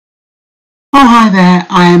Oh, hi there.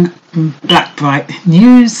 I'm Blackbright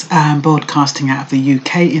News, broadcasting out of the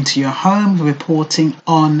UK into your home, reporting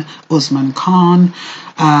on Usman Khan,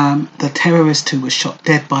 the terrorist who was shot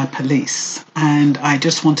dead by police. And I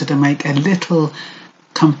just wanted to make a little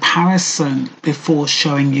comparison before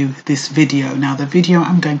showing you this video. Now, the video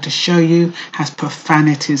I'm going to show you has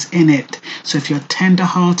profanities in it. So if you're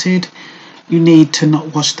tender-hearted, you need to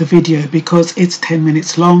not watch the video because it's 10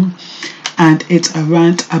 minutes long and it's a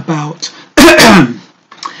rant about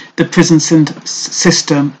the prison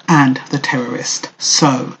system and the terrorist.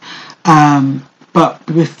 So, but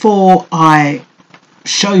before I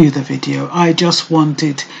show you the video, I just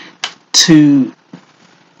wanted to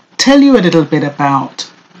tell you a little bit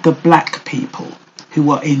about the black people who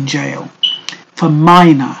were in jail for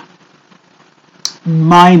minor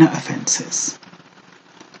offences,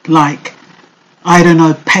 like, I don't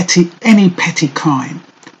know, any petty crime.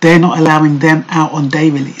 They're not allowing them out on day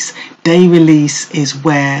release. Day release is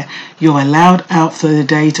where you're allowed out for the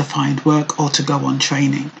day to find work or to go on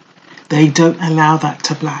training. They don't allow that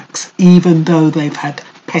to blacks, even though they've had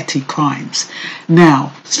petty crimes.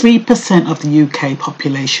 Now, 3% of the UK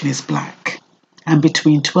population is black, and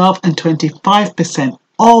between 12 and 25%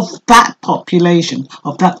 of that population,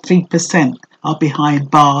 of that 3%, are behind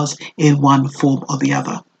bars in one form or the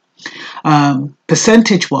other.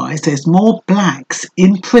 Percentage-wise, there's more blacks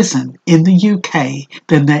in prison in the UK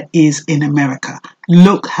than there is in America.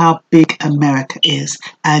 Look how big America is,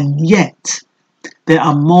 and yet there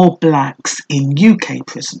are more blacks in UK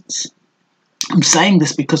prisons. I'm saying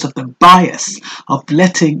this because of the bias of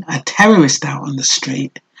letting a terrorist out on the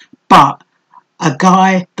street, but a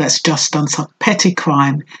guy that's just done some petty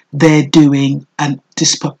crime, they're doing a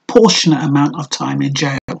disproportionate amount of time in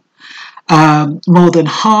jail. More than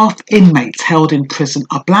half inmates held in prison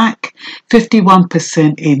are black,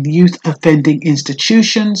 51% in youth offending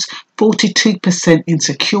institutions, 42% in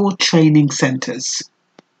secure training centres.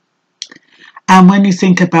 And when you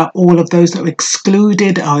think about all of those that are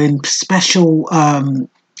excluded, are in special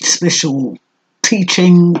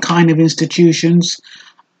teaching kind of institutions,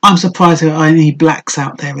 I'm surprised there are any blacks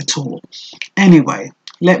out there at all. Anyway,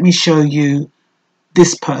 let me show you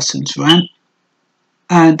this person's rant.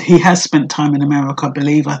 And he has spent time in America, I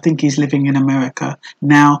believe. I think he's living in America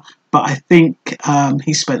now, but I think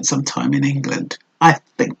he spent some time in England, I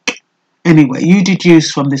think. Anyway, you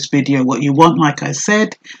deduce from this video what you want. Like I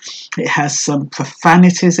said, it has some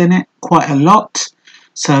profanities in it, quite a lot.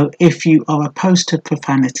 So if you are opposed to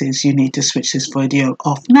profanities, you need to switch this video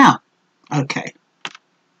off now. Okay.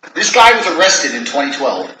 This guy was arrested in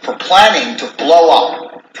 2012 for planning to blow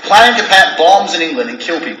up, planning to plant bombs in England and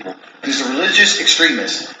kill people. He's a religious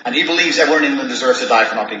extremist, and he believes everyone in England deserves to die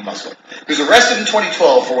for not being Muslim. He was arrested in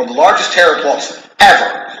 2012 for one of the largest terror plots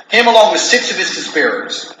ever, him along with 6 of his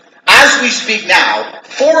conspirators. As we speak now,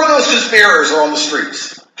 4 of those conspirators are on the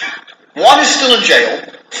streets. 1 is still in jail,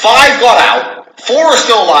 5 got out, 4 are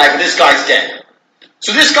still alive, and this guy's dead.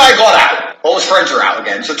 So this guy got out. All his friends are out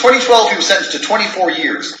again. So 2012, he was sentenced to 24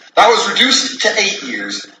 years. That was reduced to 8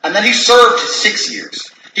 years, and then he served 6 years.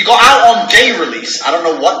 He got out on day release. I don't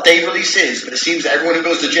know what day release is, but it seems that everyone who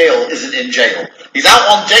goes to jail isn't in jail. He's out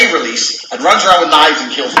on day release and runs around with knives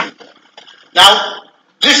and kills people. Now,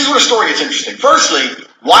 this is where the story gets interesting. Firstly,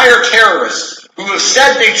 why are terrorists who have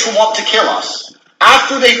said they want to kill us,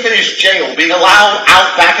 after they finish jail, being allowed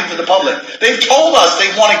out back into the public? They've told us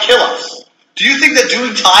they want to kill us. Do you think that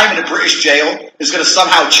doing time in a British jail is going to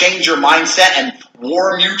somehow change your mindset and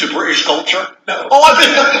warm you to British culture? No. Oh, I've been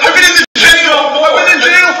in the jail. I've been in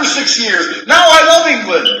jail for 6 years. Now I love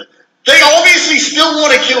England. They obviously still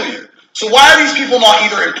want to kill you. So why are these people not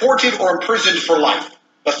either imported or imprisoned for life?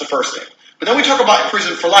 That's the first thing. But then we talk about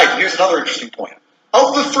imprisoned for life. And here's another interesting point.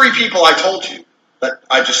 Of the 3 people I told you that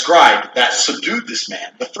I described that subdued this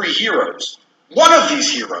man, the 3 heroes, one of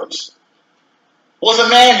these heroes was a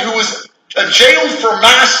man who was jailed for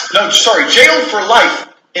life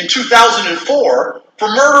in 2004 for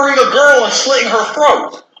murdering a girl and slitting her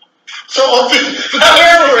throat. So of the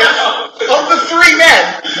 3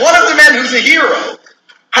 men, one of the men who's a hero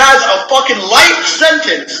has a fucking life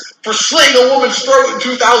sentence for slitting a woman's throat in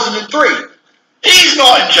 2003. He's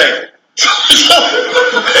not in jail.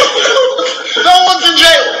 No one's in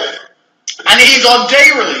jail. And he's on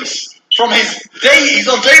day release from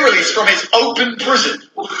his open prison.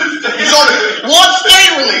 What's day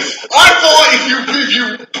release? I thought if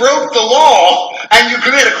you broke the law and you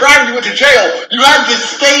committed a crime and you went to jail, you had to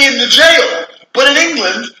stay in the jail. But in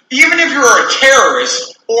England, even if you're a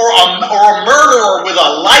terrorist or a murderer with a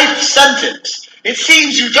life sentence, it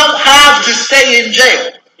seems you don't have to stay in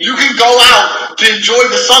jail. You can go out to enjoy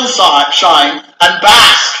the sunshine and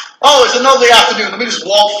bask. Oh, it's a a lovely afternoon. Let me just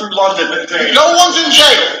walk through London. No one's in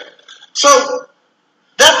jail. So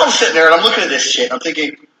then I'm sitting there and I'm looking at this shit. And I'm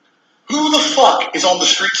thinking, who the fuck is on the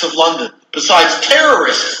streets of London besides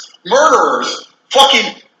terrorists, murderers,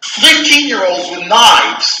 fucking 15-year-olds with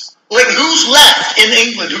knives? Like, who's left in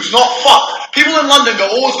England who's not fucked? People in London go,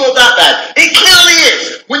 oh, it's not that bad. It clearly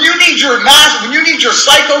is. When you need your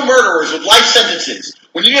psycho murderers with life sentences,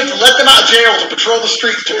 when you have to let them out of jail to patrol the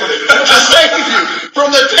streets to save you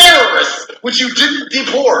from the terrorists, which you didn't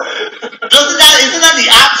deport, isn't that the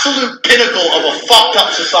absolute pinnacle of a fucked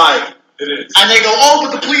up society? It is. And they go, oh,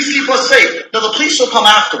 but the police keep us safe. No, the police will come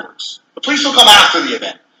afterwards. The police will come after the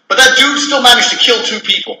event. But that dude still managed to kill 2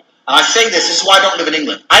 people. And I say this is why I don't live in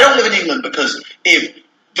England. I don't live in England because if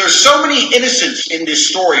there's so many innocents in this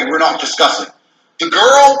story we're not discussing. The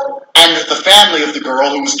girl and the family of the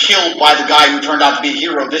girl who was killed by the guy who turned out to be a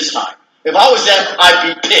hero this time. If I was them,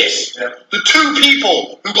 I'd be pissed. Yeah. The 2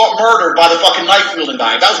 people who got murdered by the fucking knife-wielding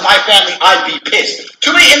guy, if that was my family, I'd be pissed.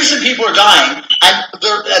 Too many innocent people are dying, and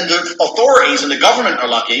the authorities and the government are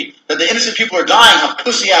lucky that the innocent people are dying have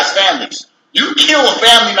pussy-ass families. You kill a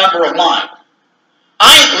family member of mine,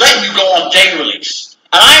 I ain't letting you go on day release.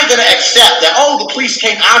 And I ain't going to accept that, oh, the police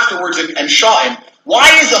came afterwards and shot him.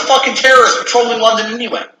 Why is a fucking terrorist patrolling London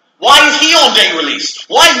anyway? Why is he on day release?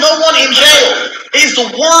 Why is no one in jail? It is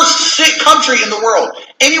the worst sick country in the world.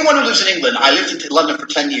 Anyone who lives in England, I lived in London for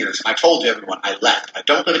 10 years, and I told everyone I left. I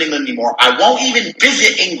don't live in England anymore. I won't even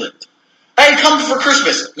visit England. Hey, come for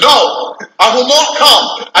Christmas. No, I will not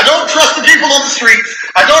come. I don't trust the people on the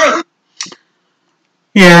streets. I don't know who...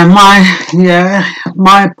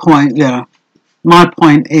 My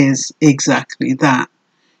point is exactly that.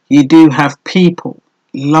 You do have people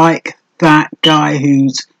like that guy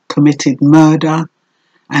who's committed murder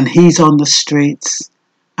and he's on the streets,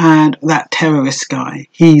 and that terrorist guy,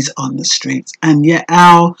 he's on the streets, and yet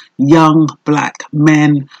our young black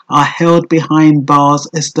men are held behind bars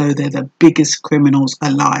as though they're the biggest criminals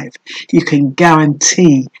alive. You can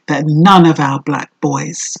guarantee that none of our black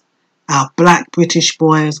boys, our black British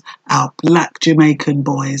boys, our black Jamaican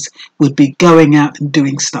boys would be going out and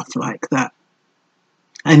doing stuff like that.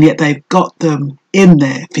 And yet they've got them in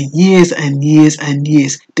there for years and years and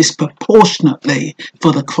years, disproportionately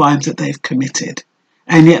for the crimes that they've committed.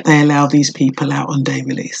 And yet they allow these people out on day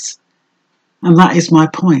release. And that is my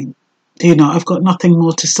point. You know, I've got nothing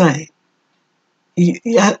more to say.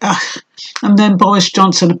 And then Boris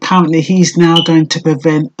Johnson, apparently he's now going to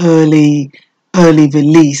prevent early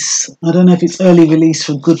release. I don't know if it's early release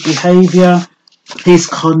for good behaviour. He's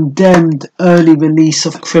condemned early release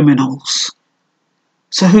of criminals.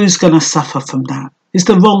 So who's going to suffer from that? It's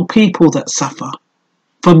the wrong people that suffer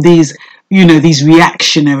from these, these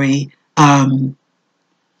reactionary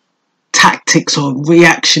tactics or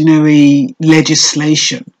reactionary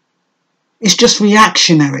legislation. It's just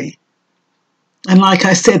reactionary. And like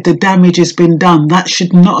I said, the damage has been done. That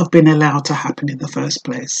should not have been allowed to happen in the first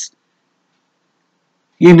place.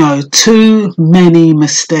 Too many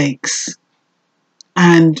mistakes.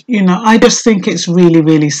 And, I just think it's really,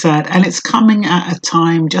 really sad. And it's coming at a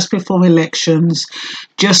time just before elections.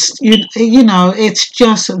 It's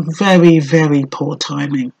just very, very poor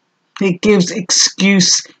timing. It gives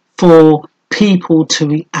excuse for people to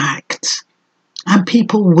react. And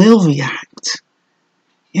people will react.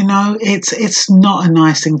 It's not a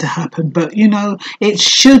nice thing to happen. But, it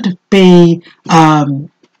should be...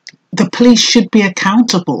 the police should be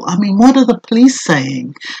accountable. I mean, what are the police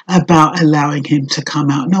saying about allowing him to come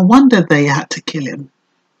out? No wonder they had to kill him.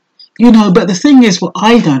 But the thing is, what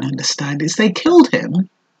I don't understand is they killed him.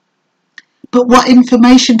 But what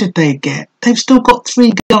information did they get? They've still got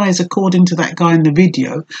 3 guys, according to that guy in the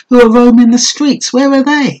video, who are roaming the streets. Where are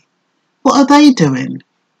they? What are they doing?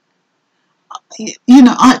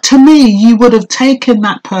 To me, you would have taken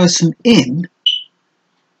that person in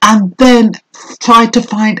and then tried to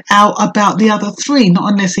find out about the other 3,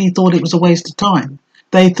 not unless he thought it was a waste of time.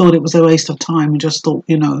 They thought it was a waste of time and just thought,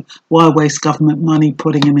 why waste government money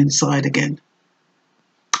putting him inside again?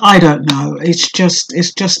 I don't know. It's just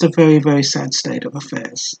a very, very sad state of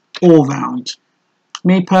affairs all round.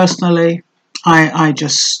 Me personally, I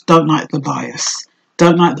just don't like the bias.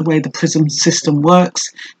 Don't like the way the prison system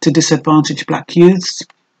works to disadvantage black youths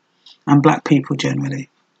and black people generally.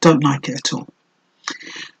 Don't like it at all.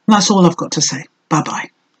 And that's all I've got to say. Bye-bye.